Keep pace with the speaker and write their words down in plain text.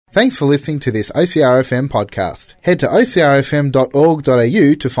Thanks for listening to this OCRFM podcast. Head to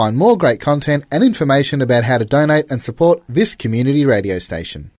ocrfm.org.au to find more great content and information about how to donate and support this community radio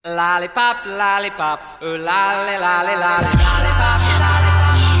station. Lollipop, lollipop, ooh lolly, lolly, lolly. Lollipop,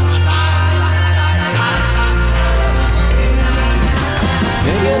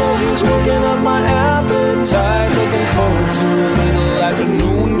 Thinking of you's working up my appetite. Looking forward to a little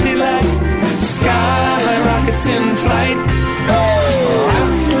afternoon delight. The sky rockets in flight.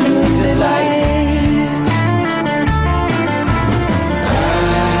 Afternoon delight.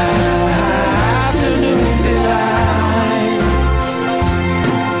 Afternoon delight.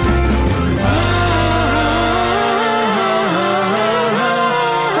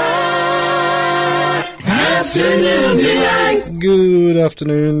 Afternoon delight. Good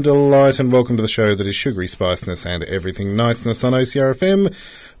afternoon, delight, and welcome to the show that is sugary spiceness and everything niceness on OCRFM,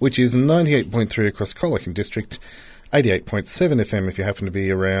 which is 98.3 across Colac District, 88.7 FM if you happen to be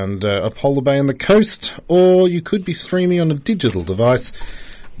around Apollo Bay and the coast, or you could be streaming on a digital device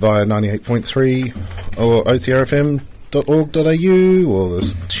via 98.3 or ocrfm.org.au or the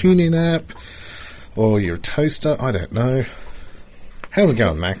TuneIn app or your toaster, I don't know. How's it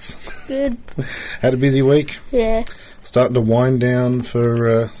going, Max? Good. Had a busy week? Yeah. Starting to wind down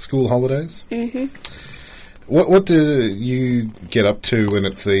for school holidays? Mhm. What do you get up to when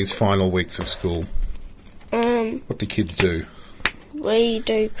it's these final weeks of school? What do kids do? We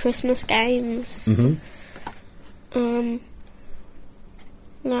do Christmas games. Mm-hmm.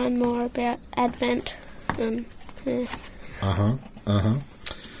 Learn more about Advent. Yeah.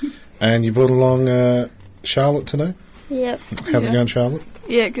 And you brought along Charlotte today? Yep. How's it going, Charlotte?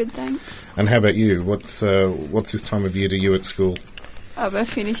 Yeah, good, thanks. And how about you? What's this time of year to you at school? We're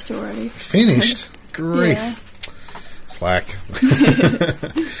finished already. Finished? Grief. Yeah. Slack.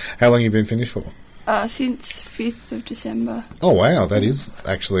 How long have you been finished for? Since 5th of December. Oh, wow. That is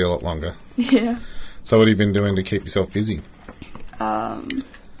actually a lot longer. Yeah. So what have you been doing to keep yourself busy?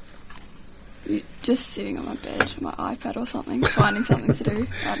 Just sitting on my bed, my iPad or something, finding something to do.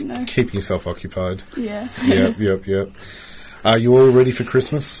 I don't know. Keeping yourself occupied. Yeah. Yep. Are you all ready for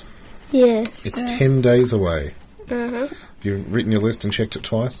Christmas? Yeah. It's 10 days away. Uh-huh. You've written your list and checked it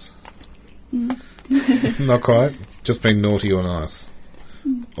twice? Not quite? Just been naughty or nice?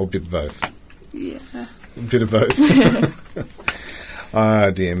 Or a bit of both? Yeah. A bit of both? Ah,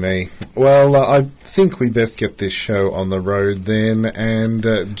 dear me. Well, I think we best get this show on the road then and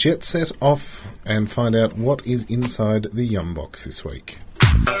jet set off and find out what is inside the Yum Box this week.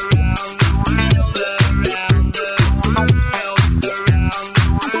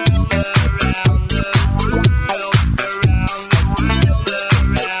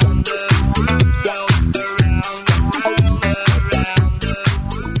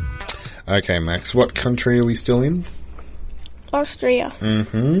 Okay, Max, what country are we still in? Austria.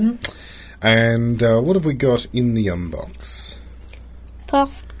 Mm-hmm. And what have we got in the Yum Box?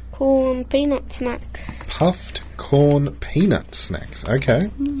 Puffed corn peanut snacks. Puffed corn peanut snacks. Okay.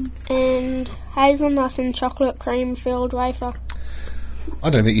 And hazelnut and chocolate cream filled wafer. I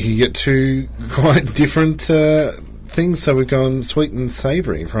don't think you can get two quite different things, so we've gone sweet and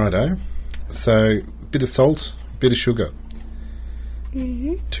savoury, righto. So, bit of salt, bit of sugar.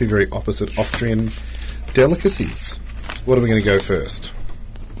 Mm-hmm. Two very opposite Austrian delicacies. What are we going to go first?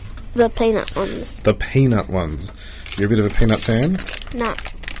 The peanut ones. The peanut ones. You're a bit of a peanut fan? No.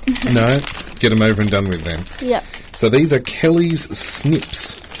 No? Get them over and done with then. Yep. So these are Kelly's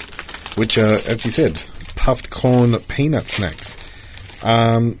Snips, which are, as you said, puffed corn peanut snacks.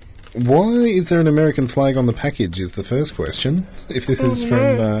 Why is there an American flag on the package is the first question, if this is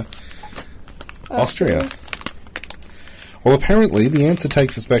from Austria. Well, apparently the answer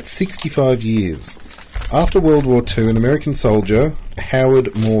takes us back 65 years. After World War II, an American soldier,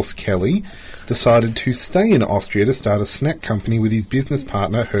 Howard Morse Kelly, decided to stay in Austria to start a snack company with his business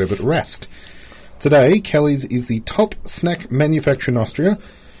partner, Herbert Rast. Today, Kelly's is the top snack manufacturer in Austria,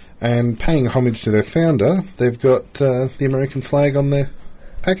 and paying homage to their founder, they've got the American flag on their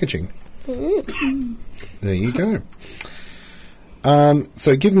packaging. There you go.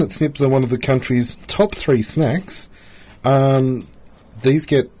 So given that Snips are one of the country's top 3 snacks, these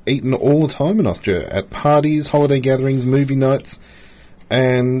get eaten all the time in Austria, at parties, holiday gatherings, movie nights,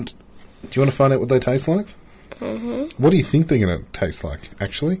 and do you want to find out what they taste like? Mm-hmm. What do you think they're going to taste like,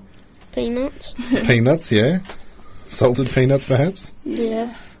 actually? Peanuts. Peanuts, yeah? Salted peanuts, perhaps?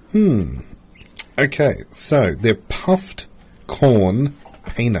 Yeah. Okay, so they're puffed corn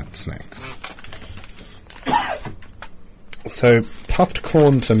peanut snacks. So puffed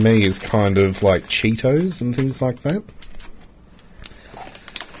corn to me is kind of like Cheetos and things like that.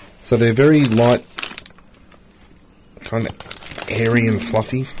 So they're very light, kind of airy and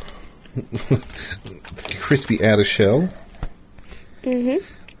fluffy. crispy outer shell. Mhm.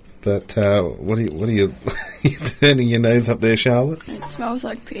 But what are you you turning your nose up there, Charlotte? It smells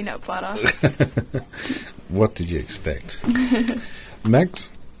like peanut butter. What did you expect? Max,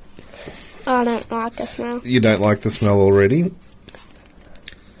 I don't like the smell. you don't like the smell already?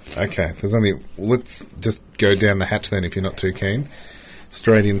 Okay, let's just go down the hatch then if you're not too keen.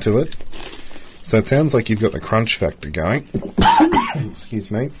 Straight into it. So it sounds like you've got the crunch factor going.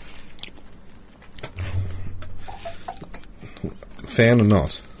 Excuse me. Fan or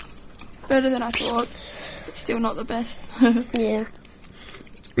not? Better than I thought. But still not the best. Yeah.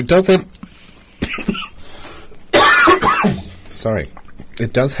 It does have... Sorry.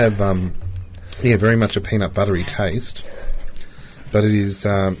 It does have, very much a peanut buttery taste. But it is,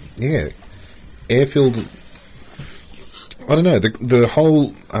 air-filled... I don't know, the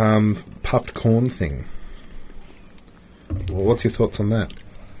whole puffed corn thing. Well, what's your thoughts on that?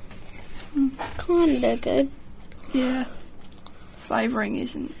 Kinda good. Yeah. Flavouring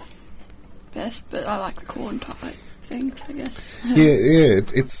isn't best, but I like the corn type thing, I guess.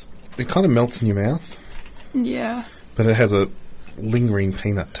 It kind of melts in your mouth, Yeah. but it has a lingering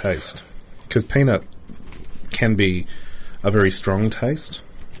peanut taste. Because peanut can be a very strong taste.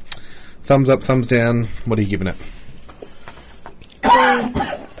 Thumbs up, thumbs down, what are you giving it?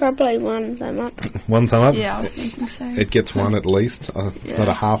 Probably one thumb up. One thumb up? Yeah, I was thinking so. It gets one at least. It's not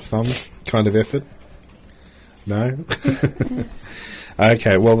a half thumb kind of effort. No?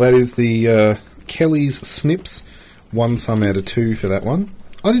 Okay, well that is the Kelly's Snips. 1 thumb out of 2 for that one.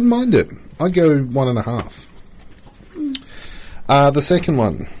 I didn't mind it. I'd go 1.5. The second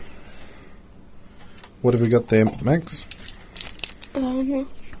one. What have we got there, Max? The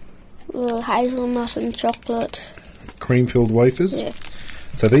hazelnut and chocolate. Cream-filled wafers? Yeah.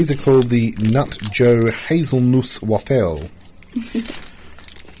 So these are called the Nut Joe Hazelnuss Waffel.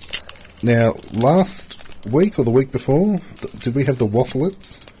 Now, last week or the week before, did we have the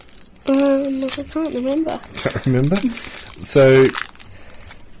wafflets? I can't remember. Can't remember. So,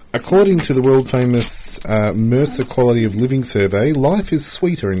 according to the world famous Mercer Quality of Living Survey, life is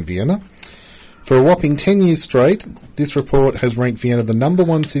sweeter in Vienna. For a whopping 10 years straight, this report has ranked Vienna the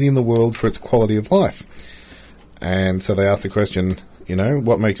 #1 city in the world for its quality of life. And so they asked the question,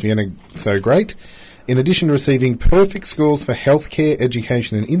 what makes Vienna so great? In addition to receiving perfect scores for healthcare,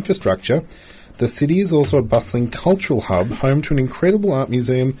 education and infrastructure, the city is also a bustling cultural hub, home to an incredible art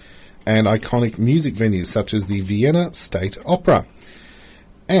museum and iconic music venues such as the Vienna State Opera.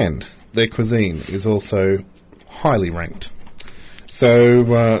 And their cuisine is also highly ranked.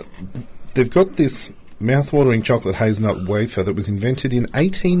 So they've got this mouth-watering chocolate hazelnut wafer that was invented in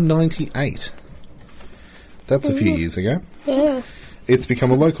 1898. That's a few years ago. Yeah. It's become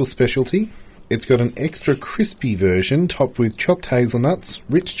a local specialty. It's got an extra crispy version topped with chopped hazelnuts,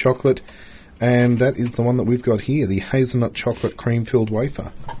 rich chocolate, and that is the one that we've got here, the hazelnut chocolate cream-filled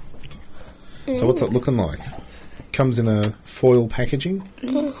wafer. So what's it looking like? Comes in a foil packaging.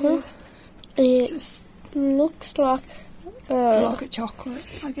 It Just looks like a block of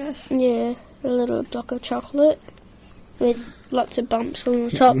chocolate, I guess. a little block of chocolate with lots of bumps on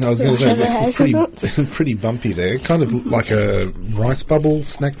the top. I was going to say, of the that's hazelnuts. pretty bumpy there. Kind of like a rice bubble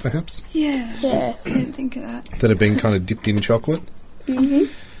snack, perhaps, Yeah. Yeah. I didn't think of that. that have been kind of dipped in chocolate.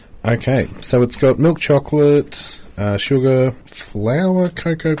 Okay, so it's got milk chocolate, sugar, flour,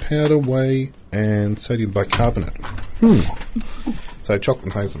 cocoa powder, whey, and sodium bicarbonate. So chocolate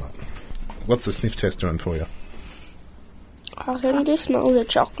and hazelnut. What's the sniff test doing for you? I can just smell the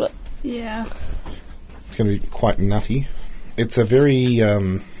chocolate. Yeah. It's going to be quite nutty. It's a very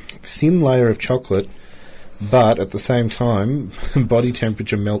thin layer of chocolate, but at the same time, body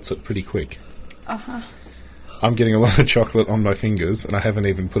temperature melts it pretty quick. Uh-huh. I'm getting a lot of chocolate on my fingers, and I haven't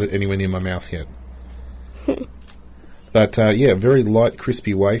even put it anywhere near my mouth yet. But, very light,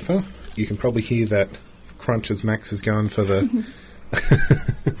 crispy wafer. You can probably hear that crunch as Max is going for the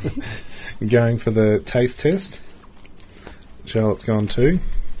going for the taste test. Charlotte's gone too.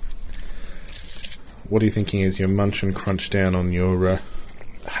 What are you thinking as you munch and crunch down on your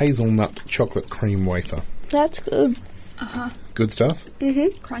hazelnut chocolate cream wafer? That's good. Good stuff?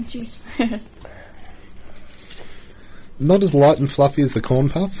 Crunchy. Not as light and fluffy as the corn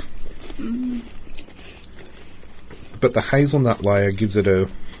puff. But the hazelnut layer gives it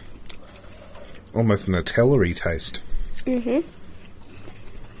almost a Nutella-y taste.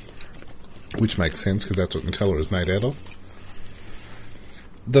 Which makes sense because that's what Nutella is made out of.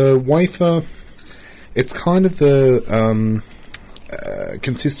 The wafer, it's kind of the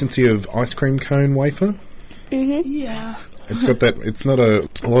consistency of ice cream cone wafer. Yeah. It's got that. It's not a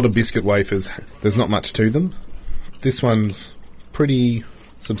lot of biscuit wafers. There's not much to them. This one's pretty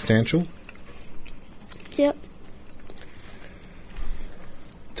Substantial. Yep.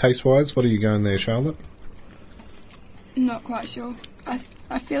 Taste-wise, what are you going there, Charlotte? Not quite sure. I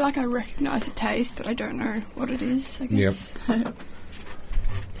feel like I recognise the taste, but I don't know what it is, I guess. And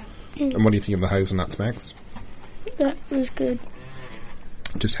what do you think of the hazelnuts, Max? That was good.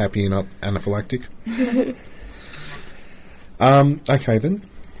 Just happy you're not anaphylactic? Okay then.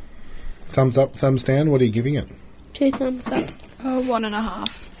 Thumbs up, thumbs down, what are you giving it? 2 thumbs up.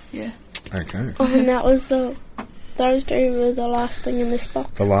 1.5. Yeah. Okay. Oh, and that was those 2 were the last thing in this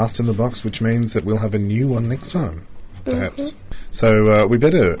box. The last in the box, which means that we'll have a new one next time, perhaps. So we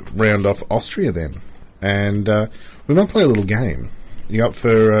better round off Austria then. And we might play a little game. You up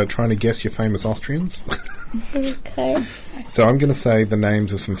for trying to guess your famous Austrians? Okay. So I'm going to say the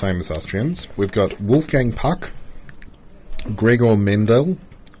names of some famous Austrians. We've got Wolfgang Puck, Gregor Mendel,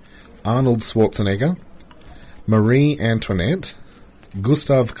 Arnold Schwarzenegger, Marie Antoinette,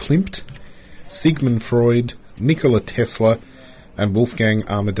 Gustav Klimt, Sigmund Freud, Nikola Tesla, and Wolfgang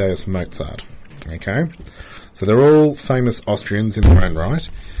Amadeus Mozart. Okay? So they're all famous Austrians in their own right.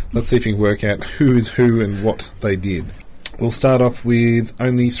 Let's see if you can work out who is who and what they did. We'll start off with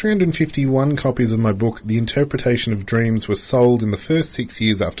only 351 copies of my book, The Interpretation of Dreams, were sold in the first 6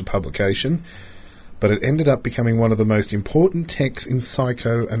 years after publication, but it ended up becoming one of the most important texts in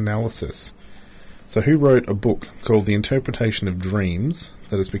psychoanalysis. So who wrote a book called The Interpretation of Dreams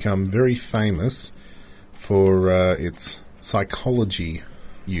that has become very famous for its psychology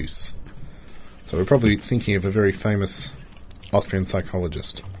use? So we're probably thinking of a very famous Austrian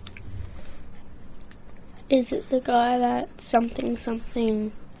psychologist. Is it the guy that something? Yeah.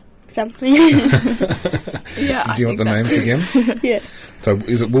 Do you want the names again? Yeah. So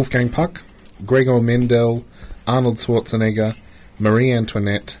is it Wolfgang Puck, Gregor Mendel, Arnold Schwarzenegger, Marie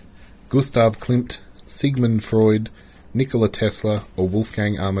Antoinette, Gustav Klimt, Sigmund Freud, Nikola Tesla, or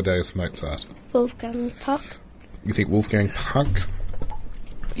Wolfgang Amadeus Mozart? Wolfgang Puck. You think Wolfgang Puck?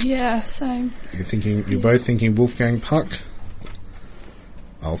 Yeah, same. You're both thinking Wolfgang Puck?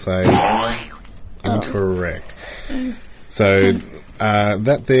 I'll say incorrect. So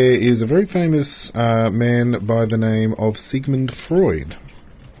that there is a very famous man by the name of Sigmund Freud.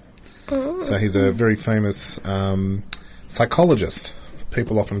 So he's a very famous psychologist.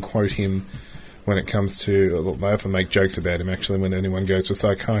 People often quote him when it comes to... They often make jokes about him, actually, when anyone goes to a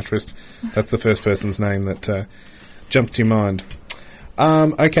psychiatrist. That's the first person's name that jumps to your mind.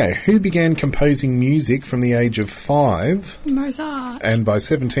 Okay, who began composing music from the age of 5 Mozart. and by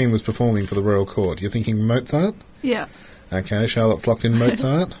 17 was performing for the royal court? You're thinking Mozart? Yeah. Okay, Charlotte's locked in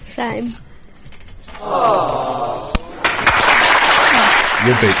Mozart. Same.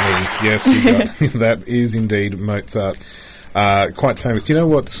 You beat me. Yes, you got that is indeed Mozart. Quite famous. Do you know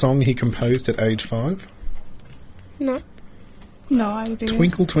what song he composed at age 5? No. No idea.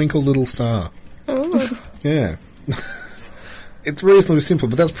 Twinkle, Twinkle, Little Star. Oh. Yeah. It's reasonably simple,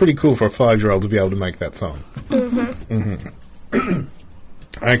 but that's pretty cool for a 5-year-old to be able to make that song.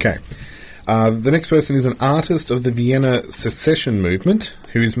 Okay. The next person is an artist of the Vienna Secession movement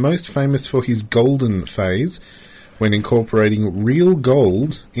who is most famous for his golden phase when incorporating real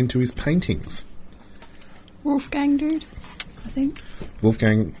gold into his paintings. Wolfgang dude, I think.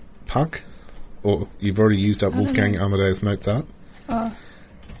 Wolfgang Puck? Or you've already used up Wolfgang Amadeus Mozart? Oh.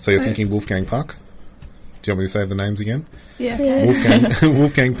 So you're thinking Wolfgang Puck? Do you want me to say the names again? Yeah.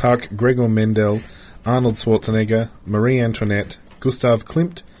 Wolfgang Puck, Gregor Mendel, Arnold Schwarzenegger, Marie Antoinette, Gustav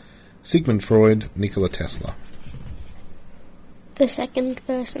Klimt, Sigmund Freud, Nikola Tesla. The second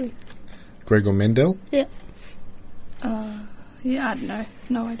person. Gregor Mendel? Yeah. Yeah, I don't know.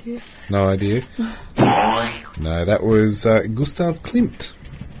 No idea. No idea. No, that was Gustav Klimt.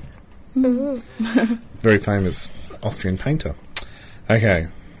 Very famous Austrian painter. Okay,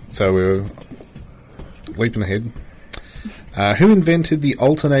 so we're leaping ahead. Who invented the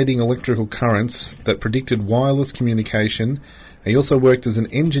alternating electrical currents that predicted wireless communication? He also worked as an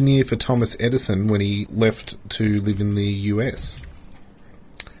engineer for Thomas Edison when he left to live in the US.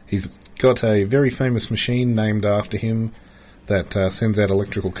 He's got a very famous machine named after him that sends out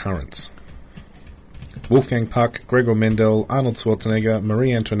electrical currents. Wolfgang Puck, Gregor Mendel, Arnold Schwarzenegger,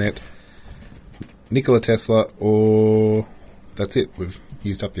 Marie Antoinette, Nikola Tesla, or... That's it. We've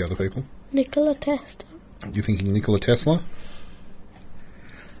used up the other people. Nikola Tesla. You thinking Nikola Tesla?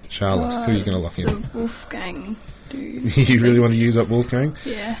 Charlotte, who are you going to lock in? The Wolfgang dude. You really want to use up Wolfgang?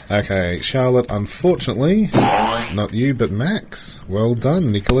 Yeah. Okay, Charlotte, unfortunately, not you, but Max. Well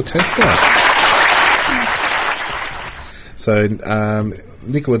done, Nikola Tesla. So,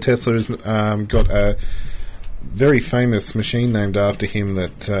 Nikola Tesla has got a very famous machine named after him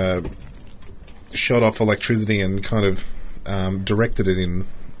that shot off electricity and kind of directed it in,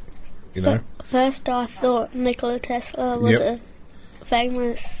 you know. First, I thought Nikola Tesla was Yep. a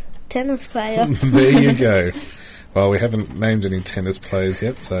famous tennis player. There you go. Well, we haven't named any tennis players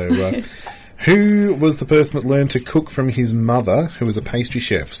yet, so... who was the person that learned to cook from his mother, who was a pastry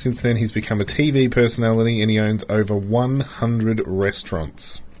chef? Since then, he's become a TV personality and he owns over 100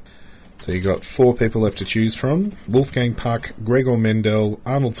 restaurants. So you got 4 people left to choose from. Wolfgang Puck, Gregor Mendel,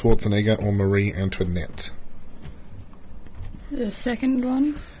 Arnold Schwarzenegger or Marie Antoinette. The second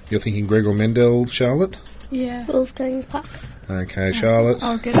one. You're thinking Gregor Mendel, Charlotte? Yeah. Wolfgang Puck. Okay, Charlotte.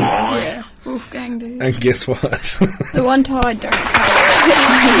 I'll get it. Yeah. Wolfgang, dude. And guess what? The one time I don't say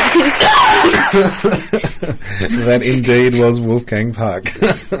That indeed was Wolfgang Puck.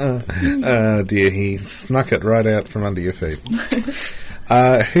 Oh dear, he snuck it right out from under your feet.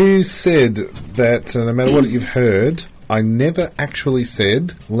 Who said that no matter what you've heard, I never actually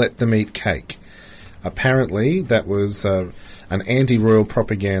said, let them eat cake? Apparently, that was an anti-royal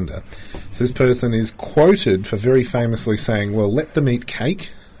propaganda. So this person is quoted for very famously saying, well, let them eat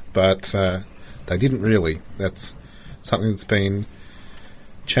cake, but they didn't really. That's something that's been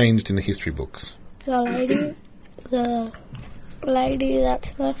changed in the history books. The lady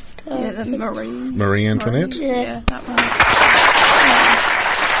that's left. Yeah, the Marie Antoinette? Yeah, that one.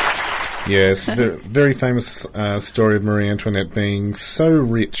 Yes, the very famous story of Marie Antoinette being so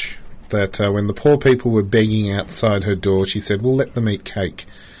rich that when the poor people were begging outside her door, she said, well, let them eat cake.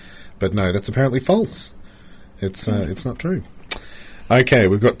 But no, that's apparently false. It's not true. Okay,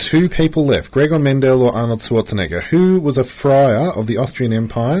 we've got 2 people left. Gregor Mendel or Arnold Schwarzenegger, who was a friar of the Austrian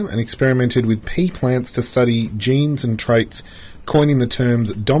Empire and experimented with pea plants to study genes and traits, coining the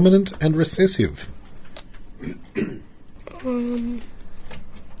terms dominant and recessive.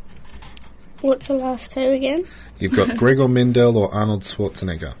 What's the last 2 again? You've got Gregor Mendel or Arnold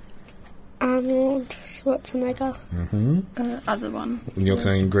Schwarzenegger. Arnold Schwarzenegger. Other one. And you're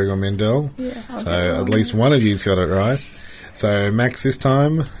saying Gregor Mendel? Yeah. I'll So get that at one. least one of you's got it right. So Max this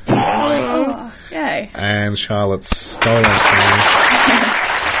time, Oh, yay. and Charlotte's stolen from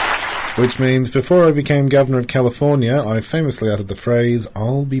you. Which means before I became Governor of California, I famously uttered the phrase,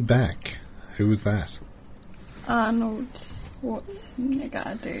 I'll be back. Who was that? Arnold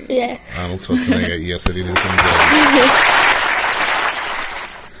Schwarzenegger, dude. Yeah. Arnold Schwarzenegger. Yes, it is indeed.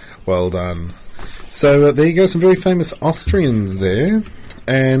 Well done. So there you go, some very famous Austrians there.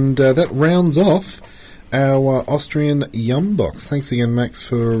 And that rounds off our Austrian Yum Box. Thanks again, Max,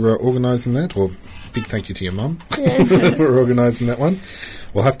 for organising that. Well, big thank you to your mum for organising that one.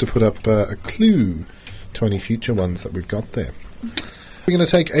 We'll have to put up a clue to any future ones that we've got there. We're going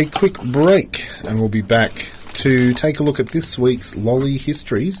to take a quick break, and we'll be back to take a look at this week's lolly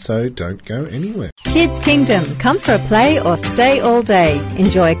history, so don't go anywhere. Kids Kingdom. Come for a play or stay all day.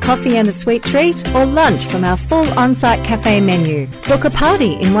 Enjoy coffee and a sweet treat or lunch from our full on-site cafe menu. Book a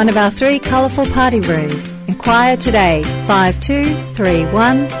party in one of our 3 colourful party rooms. Inquire today,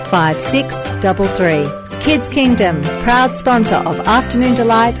 5231 5633. Kids Kingdom, proud sponsor of Afternoon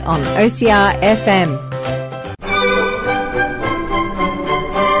Delight on OCR FM.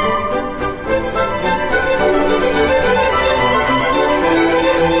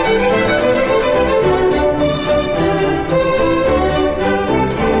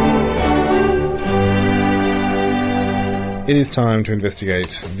 It is time to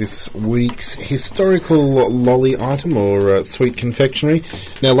investigate this week's historical lolly item or sweet confectionery.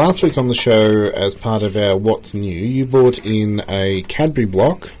 Now, last week on the show, as part of our What's New, you brought in a Cadbury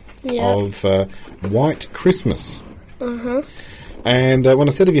block of White Christmas. And when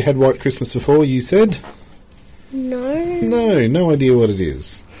I said, have you had White Christmas before, you said... No idea what it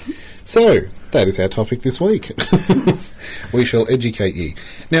is. So, that is our topic this week. We shall educate ye.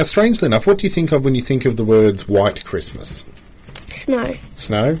 Now, strangely enough, what do you think of when you think of the words White Christmas? Snow.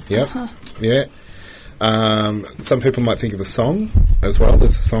 Snow, yep. Yeah. Some people might think of the song as well.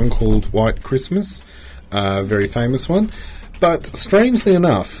 There's a song called White Christmas, a very famous one. But strangely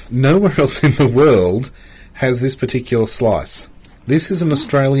enough, nowhere else in the world has this particular slice. This is an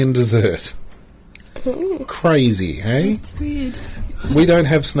Australian dessert. Crazy, hey? It's weird. We don't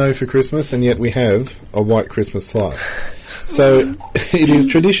have snow for Christmas, and yet we have a White Christmas slice. So it is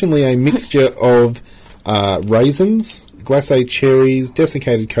traditionally a mixture of raisins, glacé cherries,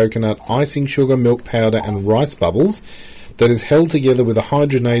 desiccated coconut, icing sugar, milk powder, and rice bubbles that is held together with a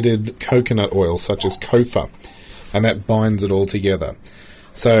hydrogenated coconut oil, such as Kofa, and that binds it all together.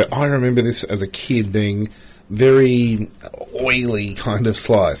 So I remember this as a kid being very oily kind of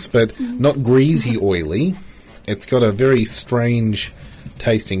slice, but not greasy oily. It's got a very strange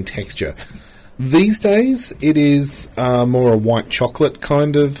tasting texture. These days, it is more a white chocolate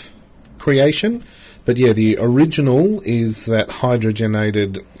kind of creation. But yeah, the original is that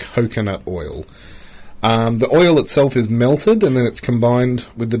hydrogenated coconut oil. The oil itself is melted and then it's combined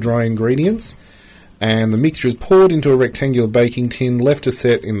with the dry ingredients. And the mixture is poured into a rectangular baking tin, left to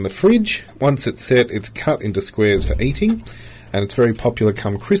set in the fridge. Once it's set, it's cut into squares for eating. And it's very popular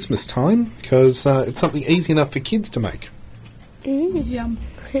come Christmas time because it's something easy enough for kids to make. Yum.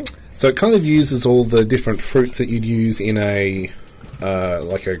 So it kind of uses all the different fruits that you'd use in a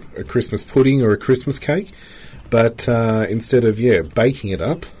Christmas pudding or a Christmas cake. But instead of, baking it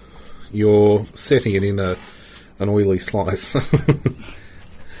up, you're setting it in an oily slice.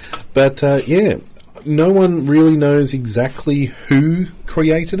 But, no one really knows exactly who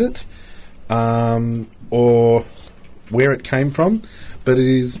created it or where it came from, but it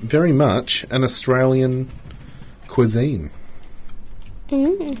is very much an Australian cuisine.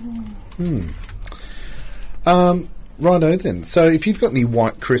 Righto then. So if you've got any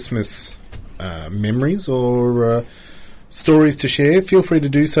White Christmas memories or stories to share, feel free to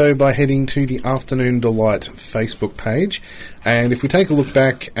do so by heading to the Afternoon Delight Facebook page. And if we take a look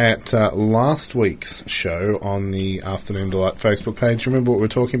back at last week's show on the Afternoon Delight Facebook page, remember what we were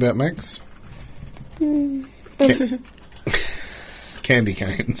talking about, Max? Candy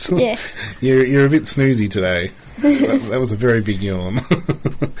canes. Yeah. You're a bit snoozy today. That was a very big yawn.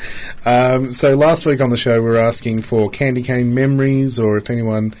 So last week on the show we were asking for candy cane memories, or if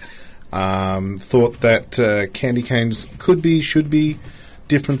anyone thought that candy canes should be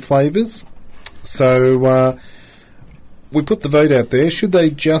different flavours. So we put the vote out there. Should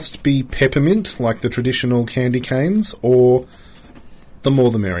they just be peppermint, like the traditional candy canes, or the more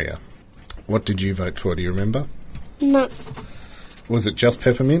the merrier? What did you vote for? Do you remember? No. Was it just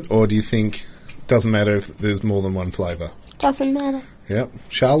peppermint, or do you think it doesn't matter if there's more than one flavour? Doesn't matter. Yep.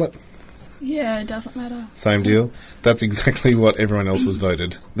 Charlotte? Yeah, it doesn't matter. Same deal. That's exactly what everyone else has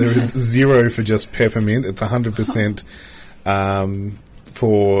voted. There is 0 for just peppermint. It's 100%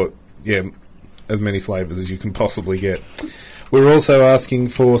 for, as many flavours as you can possibly get. We're also asking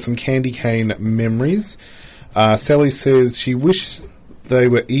for some candy cane memories. Sally says she wished they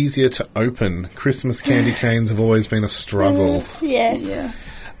were easier to open. Christmas candy canes have always been a struggle. Yeah.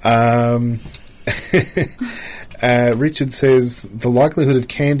 Richard says the likelihood of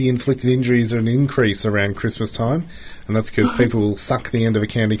candy-inflicted injuries are an increase around Christmas time, and that's because people will suck the end of a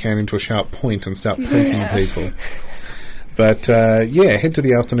candy cane into a sharp point and start poking people. But, head to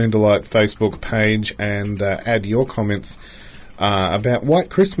the Afternoon Delight Facebook page and add your comments about White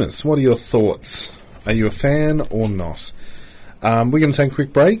Christmas. What are your thoughts? Are you a fan or not? We're going to take a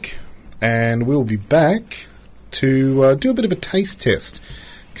quick break, and we'll be back to do a bit of a taste test,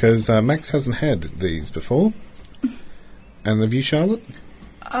 because Max hasn't had these before. And have you, Charlotte?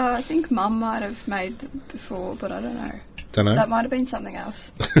 I think Mum might have made them before, but I don't know. Don't know? That might have been something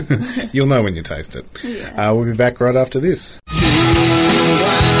else. You'll know when you taste it. Yeah. We'll be back right after this.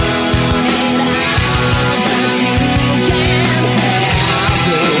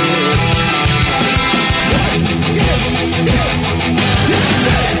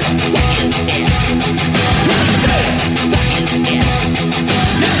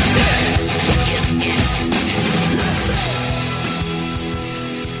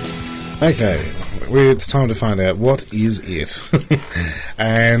 Okay, it's time to find out what is it.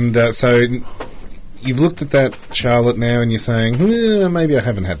 And so you've looked at that, Charlotte, now, and you're saying, maybe I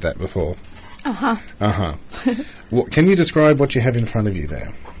haven't had that before. Can you describe what you have in front of you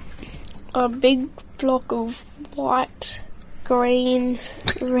there? A big block of white, green,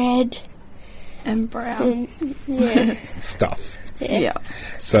 red, And brown. and Stuff. Yeah.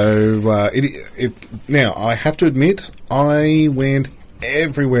 So now, I have to admit, I went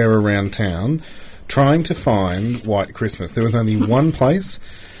everywhere around town trying to find White Christmas. There was only one place,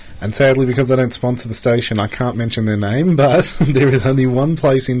 and sadly, because they don't sponsor the station, I can't mention their name, but there is only one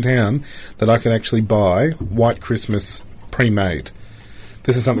place in town that I could actually buy White Christmas pre-made.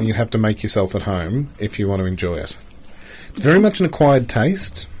 This is something you'd have to make yourself at home if you want to enjoy it. It's very much an acquired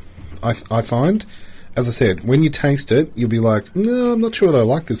taste, I find. As I said, when you taste it, you'll be like, no, I'm not sure whether I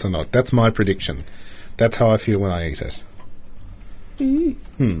like this or not. That's my prediction. That's how I feel when I eat it.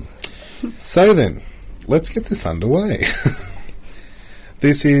 So then, let's get this underway.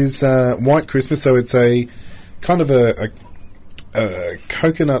 This is White Christmas, so it's a kind of a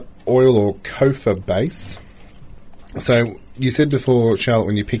coconut oil or kofa base. So you said before, Charlotte,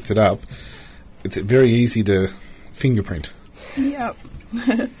 when you picked it up, it's very easy to fingerprint. Yep.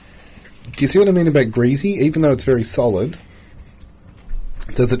 Do you see what I mean about greasy? Even though it's very solid,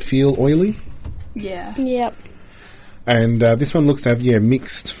 does it feel oily? Yeah. Yep. And this one looks to have,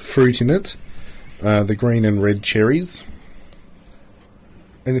 mixed fruit in it. The green and red cherries.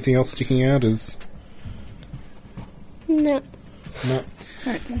 Anything else sticking out as No. No.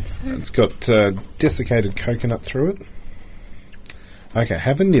 I don't think so. It's got desiccated coconut through it. Okay,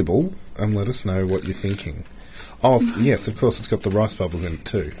 have a nibble and let us know what you're thinking. Oh, yes, of course, it's got the rice bubbles in it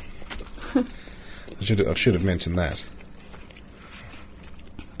too. I should have mentioned that.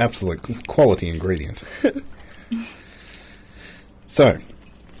 Absolute quality ingredient. So,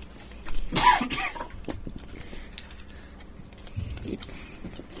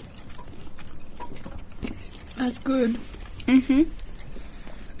 That's good.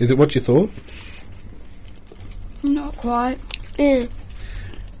 is it what you thought? Not quite. Yeah.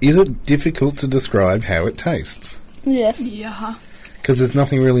 Is it difficult to describe how it tastes? Yes. Yeah. Because there's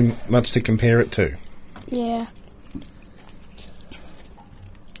nothing really much to compare it to. Yeah.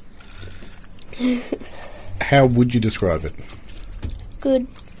 How would you describe it? Good.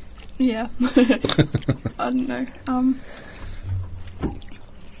 Yeah. I don't know.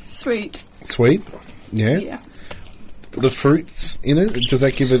 Sweet. Sweet? Yeah? Yeah. The fruits in it, does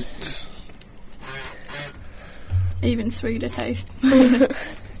that give it... Even sweeter taste.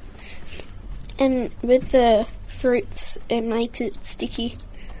 And with the fruits, it makes it sticky.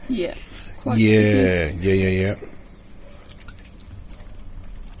 Yeah. Quite sticky.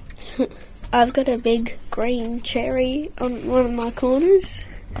 Yeah. I've got a big green cherry on one of my corners,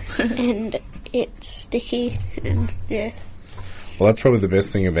 and it's sticky, and yeah. Well, that's probably the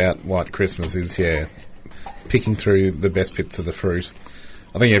best thing about White Christmas is, picking through the best bits of the fruit.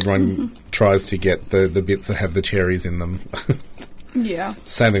 I think everyone tries to get the bits that have the cherries in them. Yeah.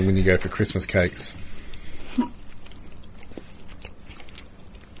 Same thing when you go for Christmas cakes.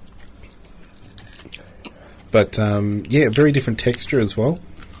 But, very different texture as well.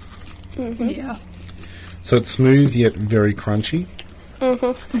 Yeah. So it's smooth yet very crunchy.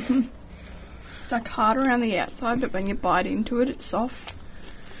 It's like hard around the outside, but when you bite into it, it's soft.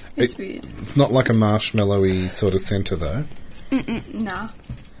 It's weird. It's not like a marshmallowy sort of centre, though. Nah.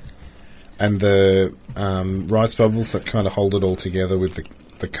 And the rice bubbles that kind of hold it all together with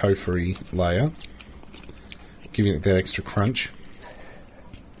the kofri layer, giving it that extra crunch.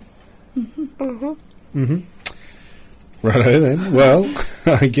 Righto then. Well,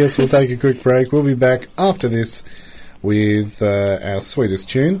 I guess we'll take a quick break. We'll be back after this with our sweetest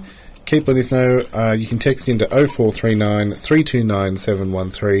tune. Keep letting us know. You can text into 0439 329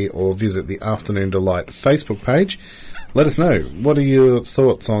 713 or visit the Afternoon Delight Facebook page. Let us know. What are your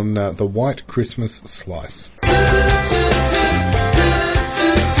thoughts on the White Christmas slice?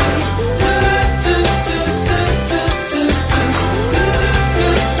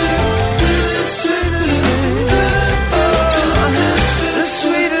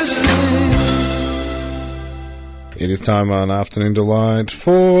 It is time on Afternoon Delight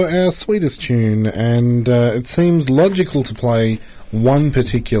for our sweetest tune, and it seems logical to play one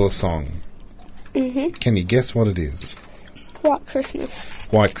particular song. Can you guess what it is? White Christmas.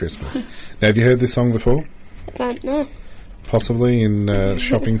 White Christmas. Now, have you heard this song before? I don't know. Possibly in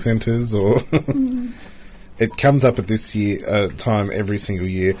shopping centres, or... It comes up at this time every single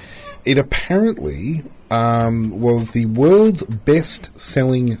year. It apparently was the world's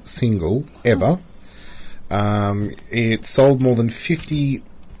best-selling single ever. It sold more than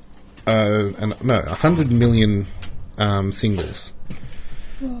 100 million singles.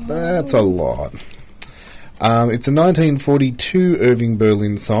 That's a lot. It's a 1942 Irving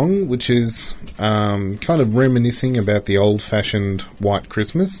Berlin song, which is kind of reminiscing about the old-fashioned White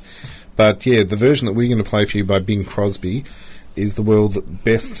Christmas. But yeah, the version that we're going to play for you by Bing Crosby is the world's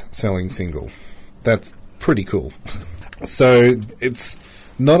best-selling single. That's pretty cool. So it's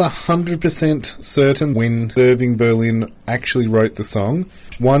not 100% certain when Irving Berlin actually wrote the song.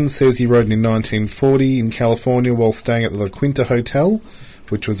 One says he wrote it in 1940 in California while staying at the La Quinta Hotel,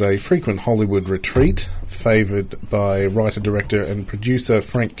 which was a frequent Hollywood retreat favoured by writer-director and producer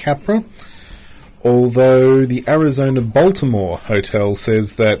Frank Capra. Although the Arizona Baltimore Hotel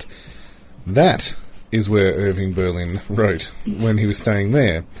says that is where Irving Berlin wrote when he was staying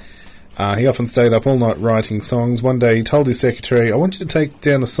there. He often stayed up all night writing songs. One day he told his secretary, "I want you to take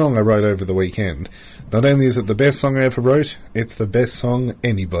down a song I wrote over the weekend. Not only is it the best song I ever wrote, it's the best song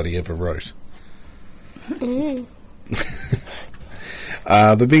anybody ever wrote." The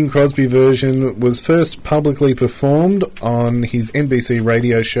Bing Crosby version was first publicly performed on his NBC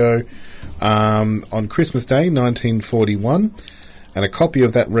radio show on Christmas Day 1941, and a copy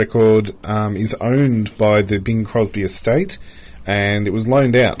of that record is owned by the Bing Crosby estate, and it was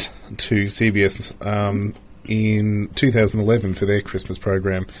loaned out to CBS in 2011 for their Christmas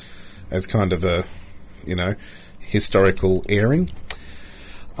program as kind of a, historical airing.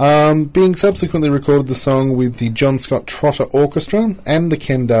 Bing subsequently recorded the song with the John Scott Trotter Orchestra and the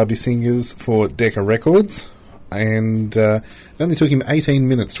Ken Darby Singers for Decca Records. and it only took him 18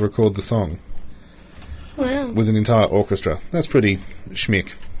 minutes to record the song Wow. with an entire orchestra. That's pretty schmick.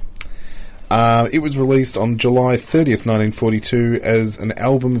 It was released on July 30th, 1942, as an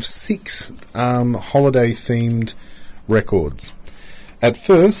album of 6 holiday-themed records. At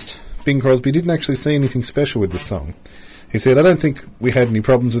first, Bing Crosby didn't actually see anything special with this song. He said, "I don't think we had any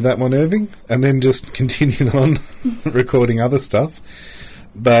problems with that one, Irving," and then just continued on recording other stuff.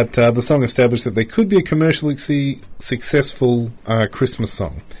 But the song established that there could be a commercially successful Christmas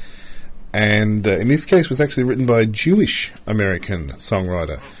song. And in this case was actually written by a Jewish American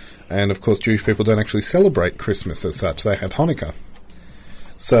songwriter. And of course Jewish people don't actually celebrate Christmas as such, they have Hanukkah.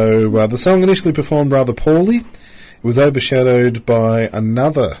 So the song initially performed rather poorly. It was overshadowed by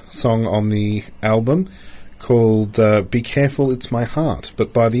another song on the album called Be Careful, It's My Heart.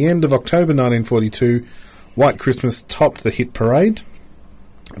 But by the end of October 1942, White Christmas topped the hit parade.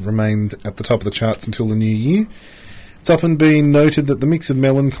 It remained at the top of the charts until the new year. It's often been noted that the mix of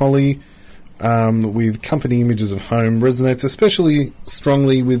melancholy with company images of home resonates especially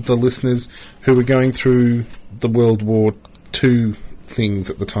strongly with the listeners who were going through the World War II things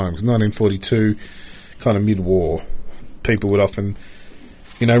at the time. Because 1942, kind of mid-war, people would often,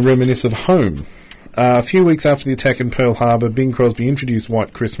 reminisce of home. A few weeks after the attack in Pearl Harbor, Bing Crosby introduced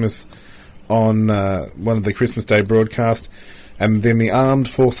White Christmas on one of the Christmas Day broadcasts, and then the Armed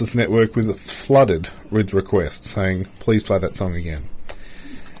Forces Network was flooded with requests saying, please play that song again.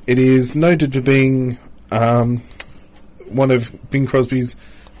 It is noted for being one of Bing Crosby's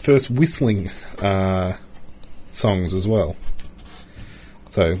first whistling songs as well.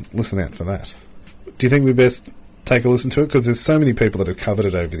 So listen out for that. Do you think we best take a listen to it? Because there's so many people that have covered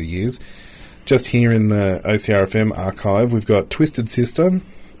it over the years. Just here in the OCRFM archive, we've got Twisted Sister,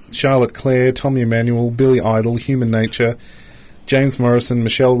 Charlotte Clare, Tommy Emmanuel, Billy Idol, Human Nature, James Morrison,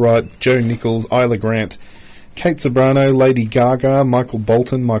 Michelle Wright, Joe Nichols, Isla Grant, Kate Sobrano, Lady Gaga, Michael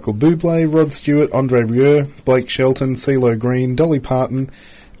Bolton, Michael Bublé, Rod Stewart, Andre Rieu, Blake Shelton, CeeLo Green, Dolly Parton,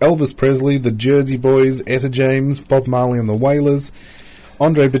 Elvis Presley, the Jersey Boys, Etta James, Bob Marley and the Wailers,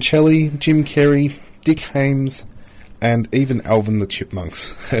 Andre Bocelli, Jim Carrey, Dick Haymes, and even Alvin the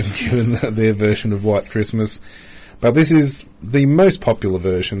Chipmunks have given their version of White Christmas. But this is the most popular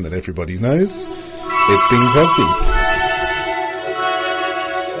version that everybody knows. It's Bing Crosby.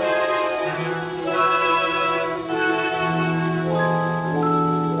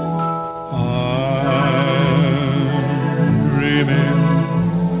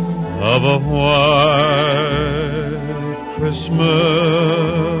 Of a white Christmas.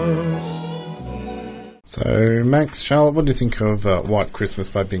 So, Max, Charlotte, what do you think of White Christmas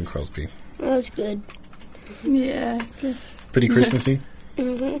by Bing Crosby? That was good. Yeah, good. Pretty Christmassy?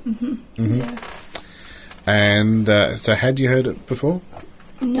 Yeah. And so had you heard it before?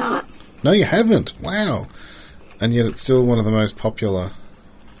 Nah. No, you haven't. Wow. And yet it's still one of the most popular,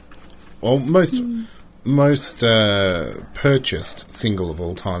 or most purchased single of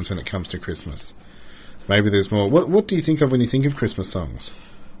all times when it comes to Christmas. Maybe there's more. What do you think of when you think of Christmas songs?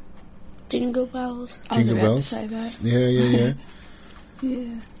 Jingle bells. Jingle I was bells? about to say that.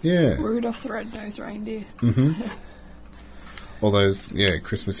 Yeah. Yeah. Rudolph the Red-Nosed Reindeer. All those,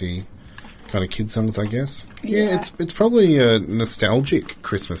 Christmassy kind of kid songs, I guess. Yeah. It's probably a nostalgic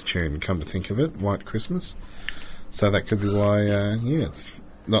Christmas tune, come to think of it, White Christmas. So that could be why, it's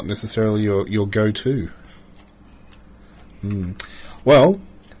not necessarily your go-to. Well,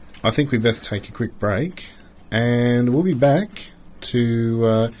 I think we best take a quick break, and we'll be back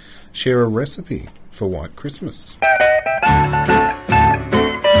to share a recipe for White Christmas.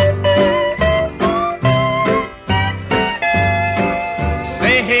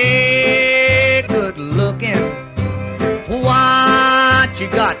 Say, hey, good looking, what you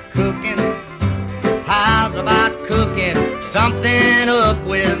got cooking? How's about cooking something up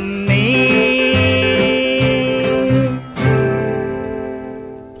with me?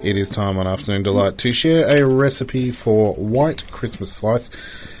 It is time on Afternoon Delight to share a recipe for White Christmas slice.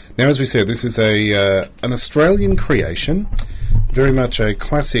 Now, as we said, this is an Australian creation, very much a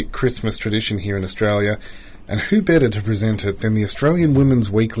classic Christmas tradition here in Australia, and who better to present it than the Australian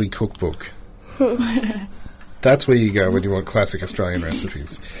Women's Weekly Cookbook? That's where you go when you want classic Australian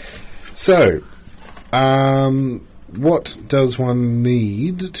recipes. So, what does one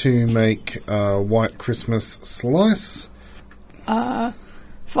need to make a White Christmas slice?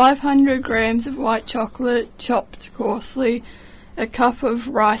 500 grams of white chocolate, chopped coarsely, a cup of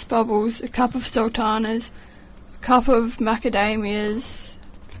rice bubbles, a cup of sultanas, a cup of macadamias,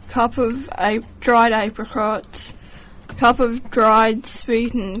 a cup of dried apricots, a cup of dried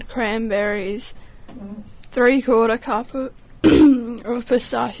sweetened cranberries, 3/4 cup of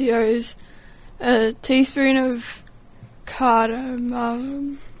pistachios, A teaspoon of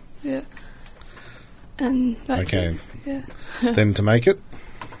cardamom. Yeah. And that's Okay. it. Yeah. Then to make it,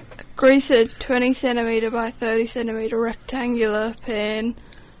 Grease a 20 centimetre by 30 centimetre rectangular pan.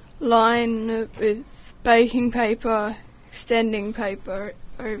 Line it with baking paper, extending paper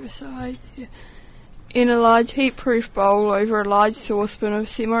overside. Yeah. In a large heat-proof bowl over a large saucepan of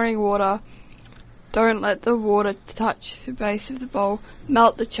simmering water. Don't let the water touch the base of the bowl.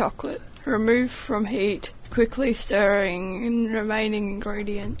 Melt the chocolate. Remove from heat, quickly stirring in remaining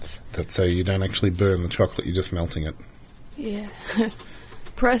ingredients. that's so you don't actually burn the chocolate, you're just melting it. Yeah.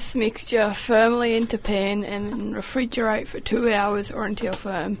 Press mixture firmly into pan and then refrigerate for 2 hours or until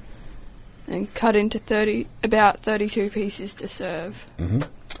firm. And cut into about 32 pieces to serve. Hmm.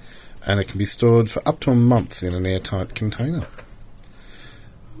 And it can be stored for up to a month in an airtight container.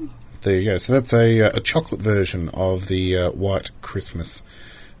 There you go. So that's a chocolate version of the White Christmas.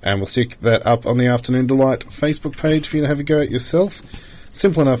 And we'll stick that up on the Afternoon Delight Facebook page for you to have a go at yourself.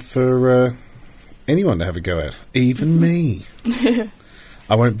 Simple enough for anyone to have a go at. Even me.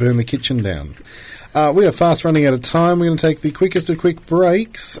 I won't burn the kitchen down. We are fast running out of time. We're going to take the quickest of quick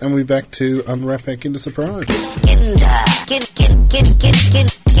breaks, and we'll be back to unwrap our Kinder Surprise. Kinder, Kinder,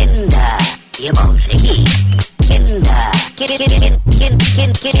 you won't see. Kinder, Kinder,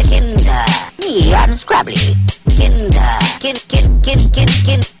 me I'm Scrabbly. Kinder, Kinder,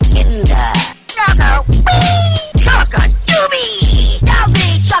 Choco, wee, Choco, Doobie,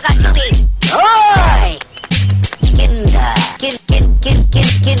 Doobie, Choco, Doobie, oi! Kinder,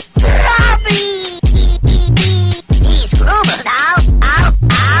 Robbie, he's grooving now,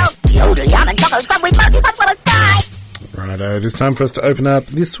 ow, yodel, yum, and Choco, Scrub, we both want to die. Righto, it is time for us to open up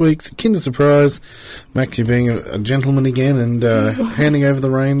this week's Kinder Surprise. Max, you being a gentleman again and handing over the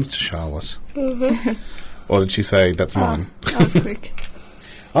reins to Charlotte. Or did she say, that's mine? That was quick.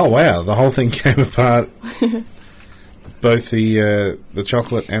 Oh, wow, the whole thing came apart. Both the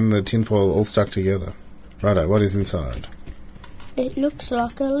chocolate and the tinfoil all stuck together. Righto, what is inside? It looks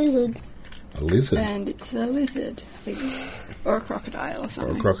like a lizard. A lizard. And it's a lizard, I think. Or a crocodile or Or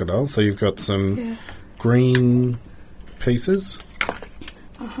something. a crocodile. So you've got some green pieces.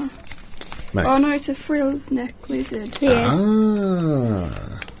 Max. Oh no, it's a frilled neck lizard. Yeah.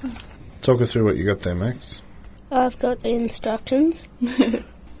 Ah. Talk us through what you got there, Max. I've got the instructions.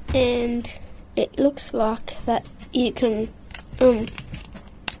 And it looks like that you can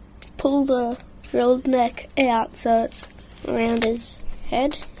pull the frilled neck out so it's around his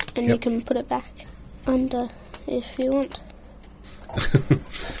head, and you can put it back under if you want.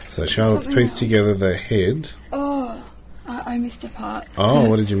 So Charlotte's Something pieced else. together the head. Oh, I missed a part. Oh,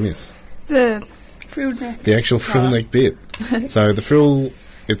 what did you miss? The frilled neck. The actual frill part. neck bit. So the frill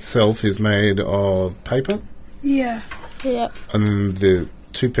itself is made of paper, Yeah. Yep. and then the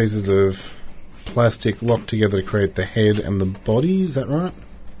two pieces of plastic locked together to create the head and the body. Is that right?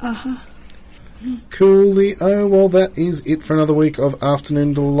 Uh-huh. Coolio. Well, that is it for another week of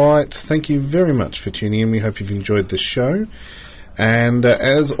Afternoon Delight. Thank you very much for tuning in. We hope you've enjoyed the show. And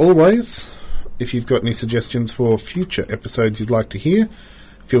as always, if you've got any suggestions for future episodes you'd like to hear,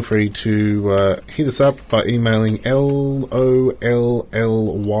 feel free to hit us up by emailing LOLLY,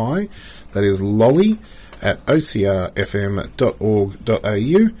 that is lolly, at ocrfm.org.au,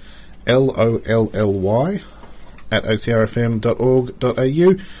 LOLLY at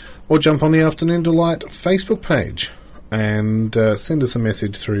ocrfm.org.au, or jump on the Afternoon Delight Facebook page and send us a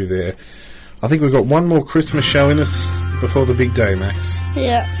message through there. I think we've got one more Christmas show in us before the big day, Max.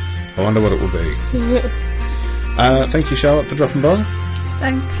 Yeah. I wonder what it will be. Thank you, Charlotte, for dropping by,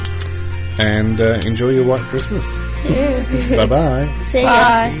 Thanks. and enjoy your White Christmas. Bye-bye. See ya.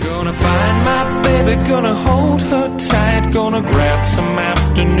 Bye. Gonna find my baby, gonna hold her tight, gonna grab some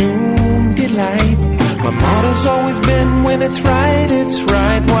afternoon delight. My motto's always been, when it's right,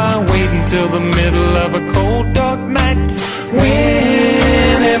 why wait until the middle of a cold, dark night,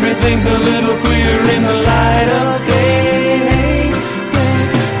 when everything's a little clearer in the light of day.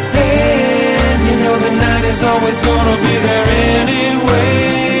 And you know the night is always gonna be there anyway.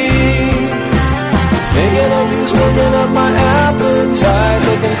 Thinking of you's working up my appetite,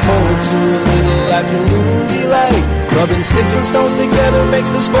 looking forward to a little afternoon delight. Rubbing sticks and stones together makes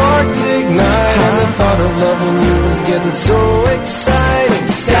the sparks ignite, and the thought of loving you is getting so exciting.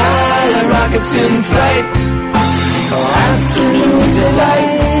 Sky rockets in flight, oh, afternoon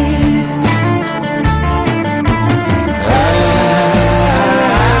delight.